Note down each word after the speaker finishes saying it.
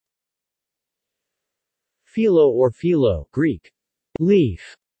Filo or phyllo, Greek,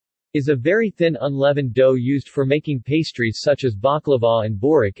 leaf, is a very thin unleavened dough used for making pastries such as baklava and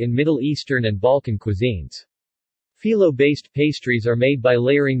borek in Middle Eastern and Balkan cuisines. Phyllo-based pastries are made by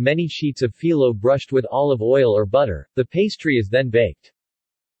layering many sheets of phyllo brushed with olive oil or butter. The pastry is then baked.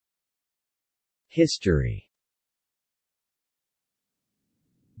 History.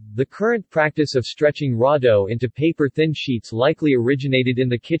 The current practice of stretching raw dough into paper-thin sheets likely originated in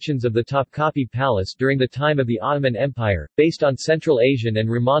the kitchens of the Topkapi Palace during the time of the Ottoman Empire, based on Central Asian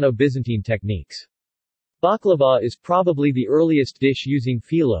and Romano-Byzantine techniques. Baklava is probably the earliest dish using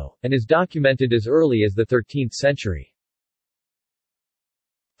phyllo, and is documented as early as the 13th century.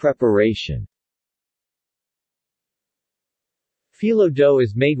 Preparation. Phyllo dough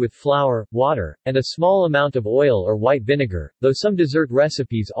is made with flour, water, and a small amount of oil or white vinegar, though some dessert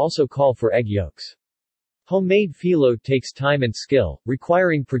recipes also call for egg yolks. Homemade phyllo takes time and skill,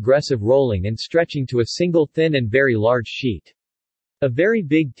 requiring progressive rolling and stretching to a single thin and very large sheet. A very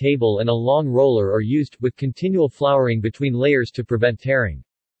big table and a long roller are used, with continual flouring between layers to prevent tearing.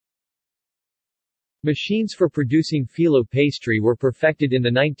 Machines for producing phyllo pastry were perfected in the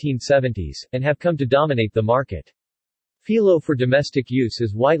 1970s, and have come to dominate the market. Phyllo for domestic use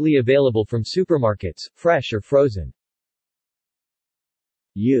is widely available from supermarkets, fresh or frozen.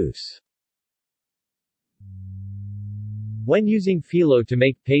 Use. When using phyllo to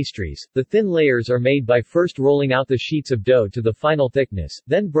make pastries, the thin layers are made by first rolling out the sheets of dough to the final thickness,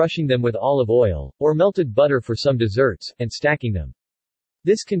 then brushing them with olive oil, or melted butter for some desserts, and stacking them.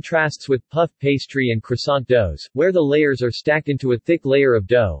 This contrasts with puff pastry and croissant doughs, where the layers are stacked into a thick layer of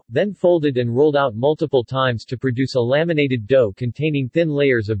dough, then folded and rolled out multiple times to produce a laminated dough containing thin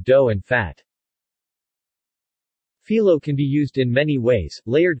layers of dough and fat. Phyllo can be used in many ways,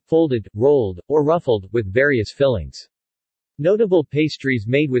 layered, folded, rolled, or ruffled, with various fillings. Notable pastries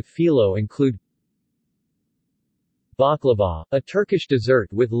made with phyllo include baklava, a Turkish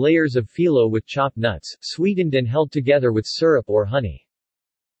dessert with layers of phyllo with chopped nuts, sweetened and held together with syrup or honey.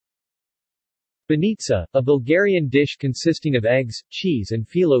 Banitsa, a Bulgarian dish consisting of eggs, cheese and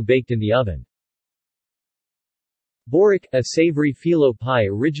phyllo baked in the oven. Borek, a savory phyllo pie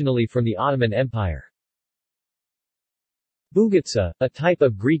originally from the Ottoman Empire. Bugatsa, a type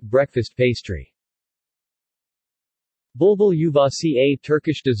of Greek breakfast pastry. Bulbul yuvasi, a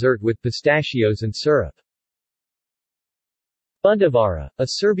Turkish dessert with pistachios and syrup. Bundavara, a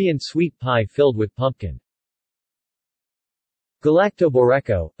Serbian sweet pie filled with pumpkin.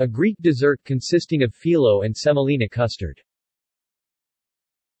 Galaktoboreko, a Greek dessert consisting of phyllo and semolina custard.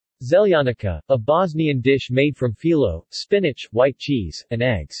 Zeljanica, a Bosnian dish made from phyllo, spinach, white cheese, and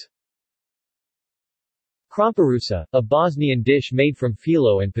eggs. Kramparusa, a Bosnian dish made from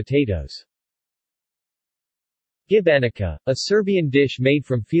phyllo and potatoes. Gibanica, a Serbian dish made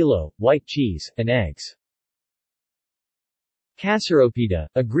from phyllo, white cheese, and eggs. Kasaropita,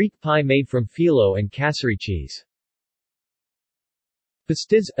 a Greek pie made from phyllo and kasseri cheese.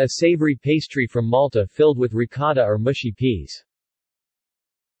 Pastiz, a savory pastry from Malta filled with ricotta or mushy peas.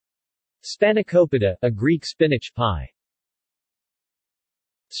 Spanakopita, a Greek spinach pie.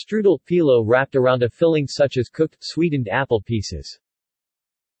 Strudel, phyllo wrapped around a filling such as cooked, sweetened apple pieces.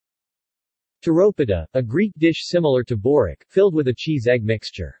 Taropita, a Greek dish similar to borek, filled with a cheese-egg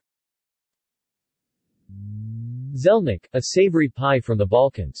mixture. Zelnik, a savory pie from the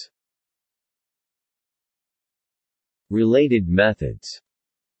Balkans. Related methods.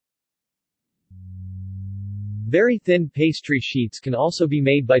 Very thin pastry sheets can also be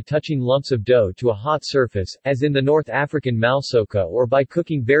made by touching lumps of dough to a hot surface, as in the North African malsoka, or by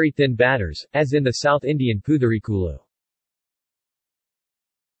cooking very thin batters, as in the South Indian putharikulu.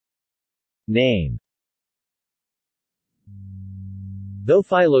 Name. Though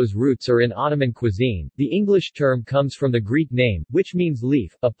phyllo's roots are in Ottoman cuisine, the English term comes from the Greek name, which means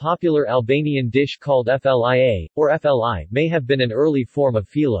leaf. A popular Albanian dish called flia, or fli, may have been an early form of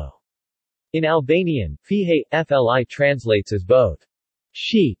phyllo. In Albanian, fihe, fli translates as both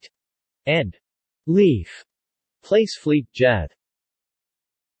sheet and leaf. Place fleet, jed.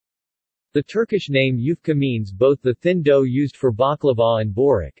 The Turkish name yufka means both the thin dough used for baklava and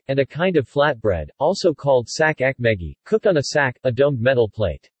borek, and a kind of flatbread, also called sak ekmegi, cooked on a sak, a domed metal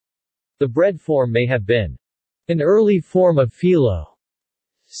plate. The bread form may have been an early form of phyllo.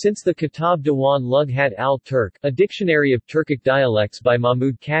 Since the Kitab Diwan Lughat al-Turk, a dictionary of Turkic dialects by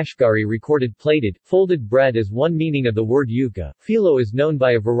Mahmud Kashgari recorded plated, folded bread as one meaning of the word yufka, phyllo is known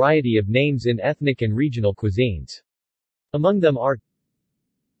by a variety of names in ethnic and regional cuisines. Among them are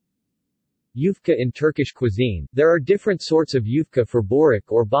Yufka in Turkish cuisine. There are different sorts of yufka for borek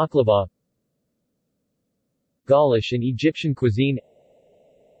or baklava. Gaulish in Egyptian cuisine.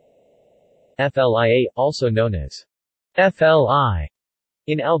 flia, also known as fli,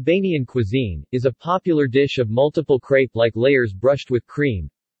 in Albanian cuisine, is a popular dish of multiple crepe-like layers brushed with cream.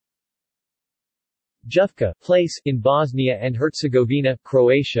 Jufka, place, in Bosnia and Herzegovina,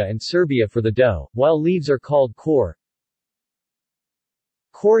 Croatia and Serbia for the dough, while leaves are called kor.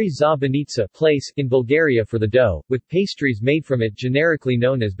 Kori za banica, place, in Bulgaria for the dough, with pastries made from it generically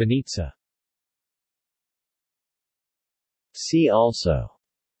known as banica. See also: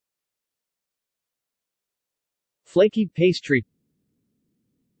 flaky pastry,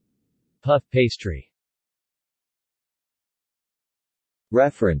 puff pastry.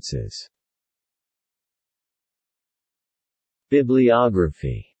 References.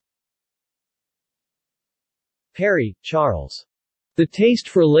 Bibliography. Perry, Charles. The Taste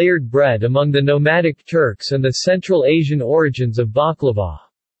for Layered Bread Among the Nomadic Turks and the Central Asian Origins of Baklava.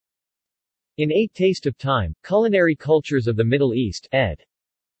 In A Taste of Time, Culinary Cultures of the Middle East, ed.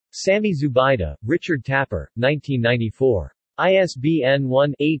 Sami Zubaida, Richard Tapper, 1994. ISBN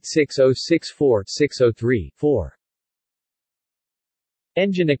 1-86064-603-4.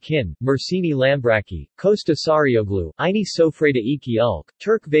 Engin Akin, Mersini Lambraki, Costa Sarioglu, Aynı Sofrada iki Ulk,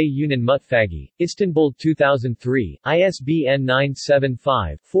 Turk ve Yunan Mutfagi, Istanbul 2003, ISBN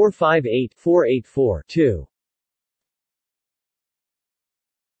 975-458-484-2.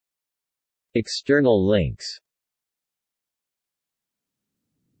 External links.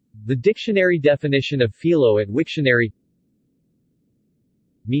 The dictionary definition of Filo at Wiktionary.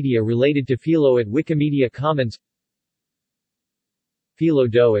 Media related to Filo at Wikimedia Commons. Filo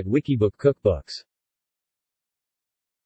dough at Wikibook Cookbooks.